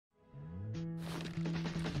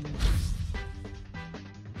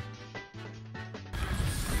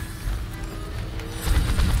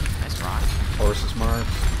horse's mark.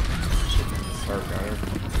 Start guy.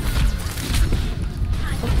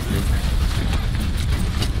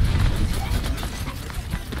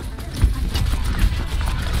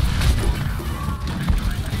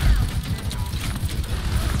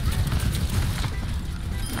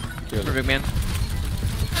 Perfect, man.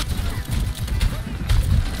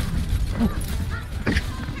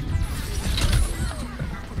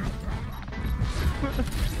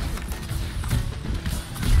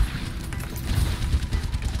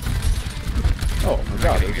 Oh my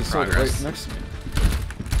god, they just right next to me.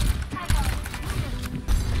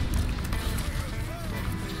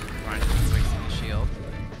 Ryan wasting the shield.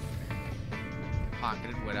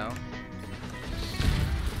 Pocketed Widow.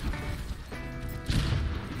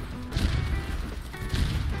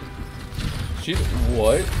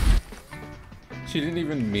 What? She didn't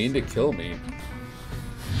even mean to kill me.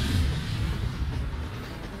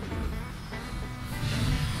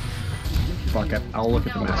 Fuck it. I'll look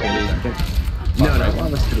at the map in a second. No, no,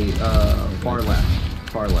 on the city. Far left.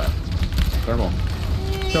 Far left. Thermal.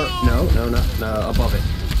 No, above it.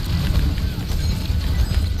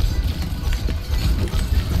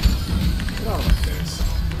 Get out of my face.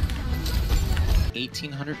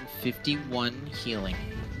 1,851 healing.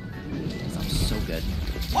 Sounds so good.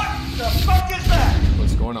 What the fuck is that?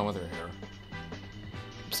 What's going on with her hair?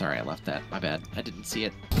 I'm sorry I left that. My bad. I didn't see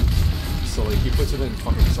it. So like he puts it in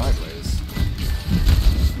fucking sideways.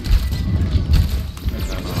 And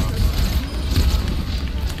then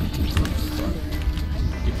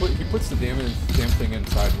he puts the damn thing in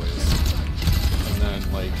sideways. And then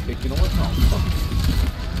like you know what? Oh fuck.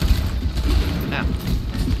 Now.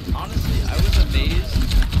 Honestly, I was amazed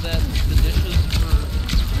that the dishes were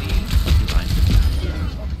clean.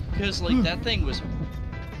 Because like that thing was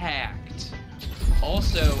packed.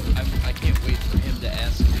 Also, I can't wait for him to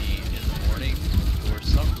ask me in the morning or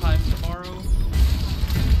sometime tomorrow.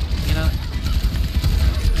 You know.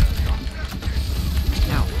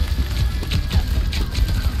 Ow.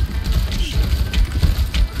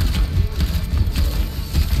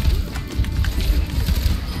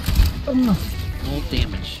 Full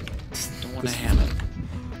damage. Don't want to have it.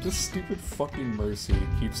 This stupid fucking Mercy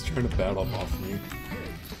keeps trying to battle off me.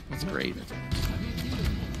 That's great.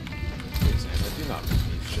 Please, Anna, do not make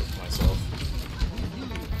me shift myself.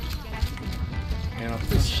 Anna,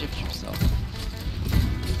 please shift yourself.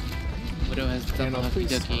 Widow has done Anna, the Hucky please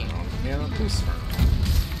Ducky. turn around. Anna, please turn around.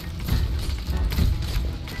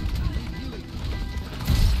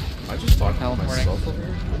 I just talked to myself over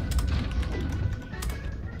here.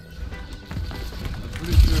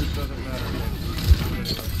 Pretty sure it doesn't matter.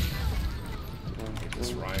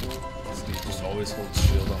 This Ryan, this dude just always holds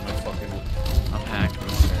shield on my fucking. I'm hacked.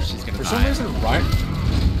 She's gonna For die. some reason, Ryan.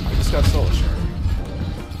 I just got solo share.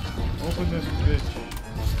 Open this bitch.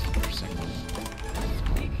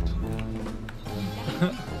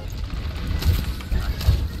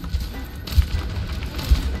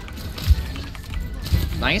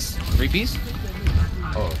 Nice. 3-piece.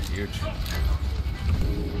 Oh, huge.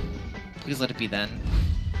 Please let it be then.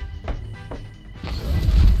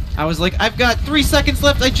 I was like, I've got 3 seconds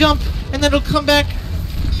left. I jump, and then it'll come back.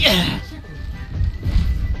 Yeah.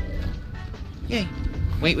 Yay.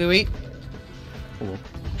 Wait. Oh.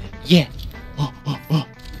 Yeah. Oh.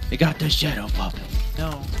 They got the shadow puppet.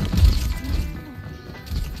 No.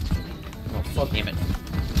 Oh, fuck. Damn it.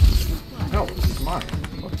 No, this is mine.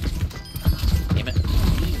 What? Damn it.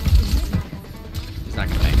 He's not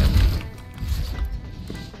gonna make it.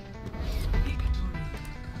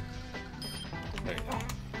 There you go.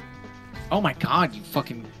 Oh my god, you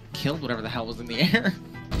fucking killed whatever the hell was in the air.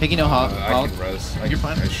 Taking no hog. I can res. You're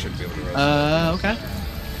fine. I should be able to res. Okay.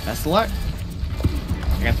 Best of luck.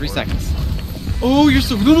 I got 3 seconds. Oh, you're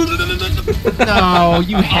so. No,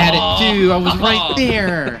 you had it too. I was right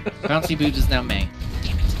there. Bouncy Boobs is now May.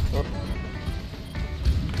 Damn it. Oh.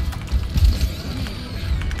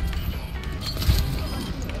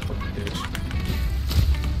 Bitch.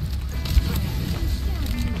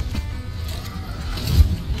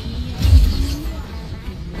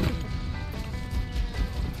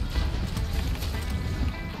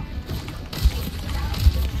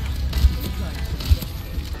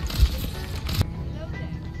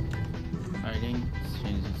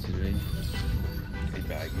 Hey,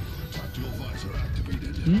 bag.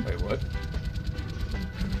 Wait, what?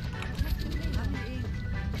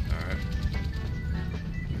 Alright.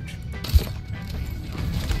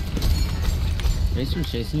 Racer's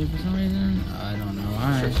chasing you for some reason? I don't know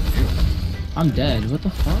why. I'm dead. What the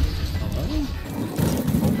fuck? Hello?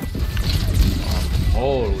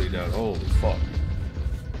 Holy dead. Holy fuck.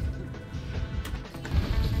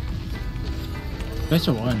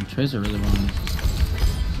 Tracer won. Tracer really won.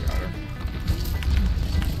 Got her.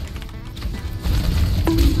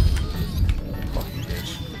 Fucking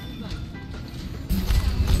bitch.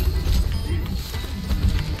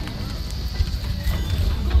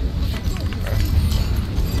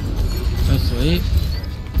 So sweet.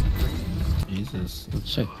 Jesus. Let's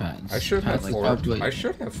check patents. I should have Patents, I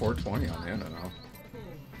should have 420 on hand now.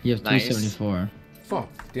 You have Nice. 374. Fuck,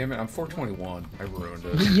 damn it, I'm 421. I ruined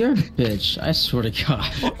it. You're a bitch. I swear to God.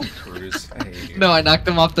 Fucking Cruz. I hate you. No, I knocked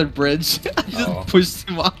him off the bridge. I just Oh. pushed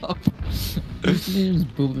him off. This name's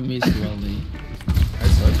booping me slowly. I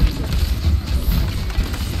suck.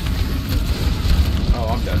 Oh,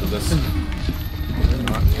 I'm dead to this. You're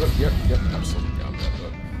not. Yep, absolutely. I'm dead to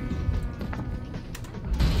it.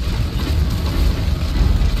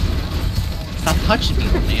 Stop touching me,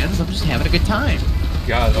 man. I'm just having a good time.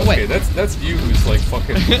 God, Oh, okay, wait. that's you who's like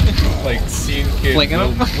fucking like seeing kids Flinging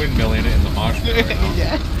 'em? windmilling it in the mosh pit right now.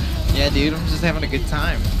 Yeah, dude, I'm just having a good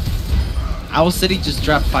time. Owl City just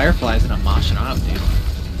dropped fireflies and I'm moshing out, dude.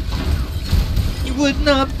 You would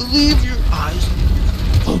not believe your eyes.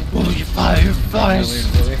 Oh, your fireflies.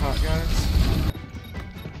 Million really hot guys.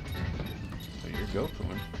 So you're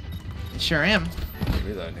Gokuing. Sure am.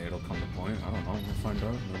 Maybe that nade will come to point. I don't know. We'll find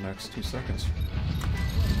out in the next 2 seconds.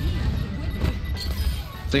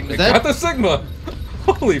 Sigma's They dead. got the Sigma!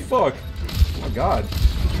 Holy fuck! Oh my god.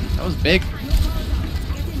 That was big.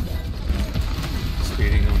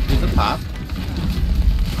 Speeding him. There's a pop.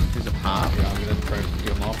 There's a pop. Yeah, I'm gonna try to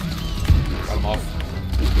get him off. Got him off.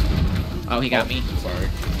 Oh, he got me. Sorry.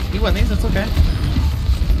 He won these, that's okay.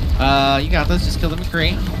 You got this. Just kill the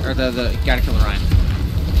McCree. Or the you gotta kill the Ryan.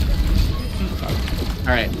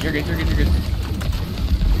 Alright, you're good, you're good, you're good.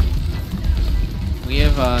 We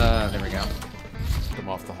have, there we go. Get him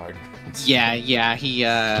off the high. Yeah, he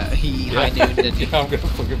high nooned and Yeah, I'm gonna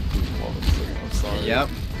fucking boot him off the Sigma. I'm sorry. Yep.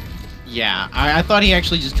 Yeah, I thought he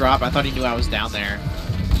actually just dropped. I thought he knew I was down there.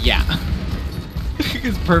 Yeah.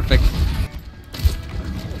 It's perfect.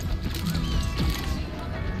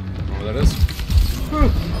 Know what that is?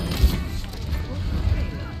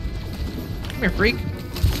 Come here, freak.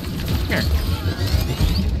 Come here.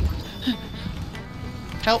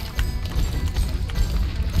 Help.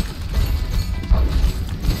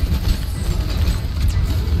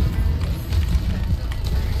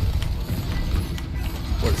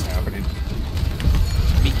 What is happening?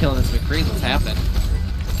 Me killing this McCree, what's happening?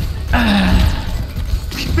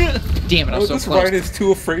 Damn it, I'm Oh, so this close. Ryan is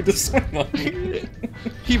too afraid to swing on me.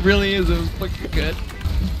 He really is. It was fucking good.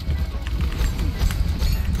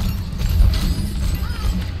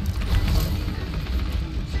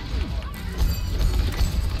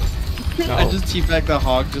 No. I just teabagged the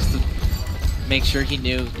hog just to make sure he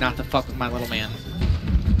knew not to fuck with my little man.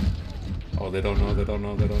 Oh, they don't know, they don't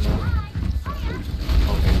know, they don't know.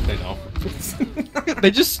 Okay, they know.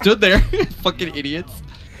 They just stood there. Fucking idiots.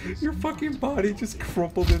 Your fucking body just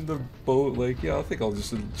crumpled in the boat. Like, yeah, I think I'll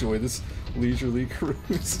just enjoy this leisurely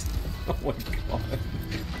cruise. Oh my god.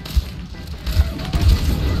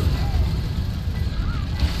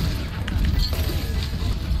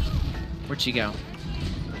 Where'd she go?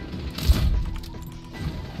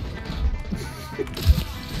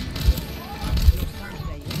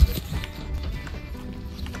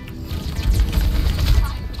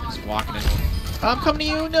 Just walking in. I'm coming to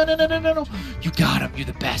you. No, no, no, no, no, no. You got him. You're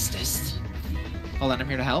the bestest. Hold on, I'm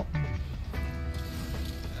here to help.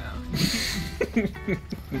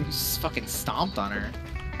 Just fucking stomped on her.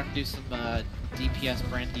 I have to do some DPS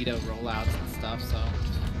Brandito rollouts and stuff, so.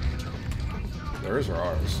 Theirs or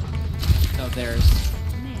ours? No, theirs.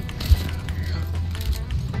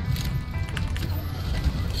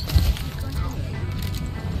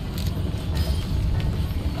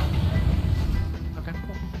 Okay,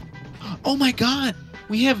 cool. Oh my god!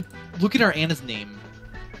 We have. Look at our Anna's name.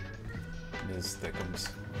 Ms. Thickums.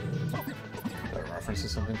 That reference to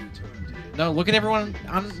something? No, look at everyone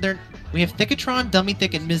on there. We have Thickatron, Dummy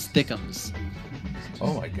Thick, and Ms. Thickums.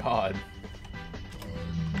 Oh my god.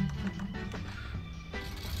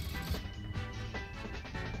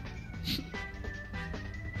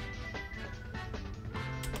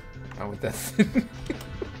 How would that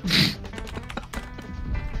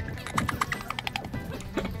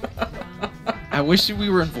I wish we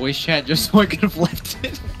were in voice chat just so I could have left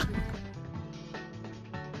it.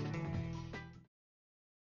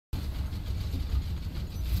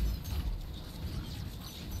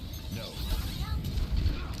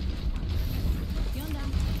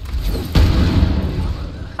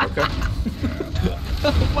 Okay.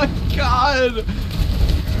 Oh my god!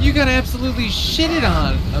 You got absolutely shitted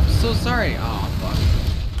on. I'm so sorry. Oh fuck.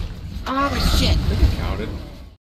 Oh shit. I think it counted.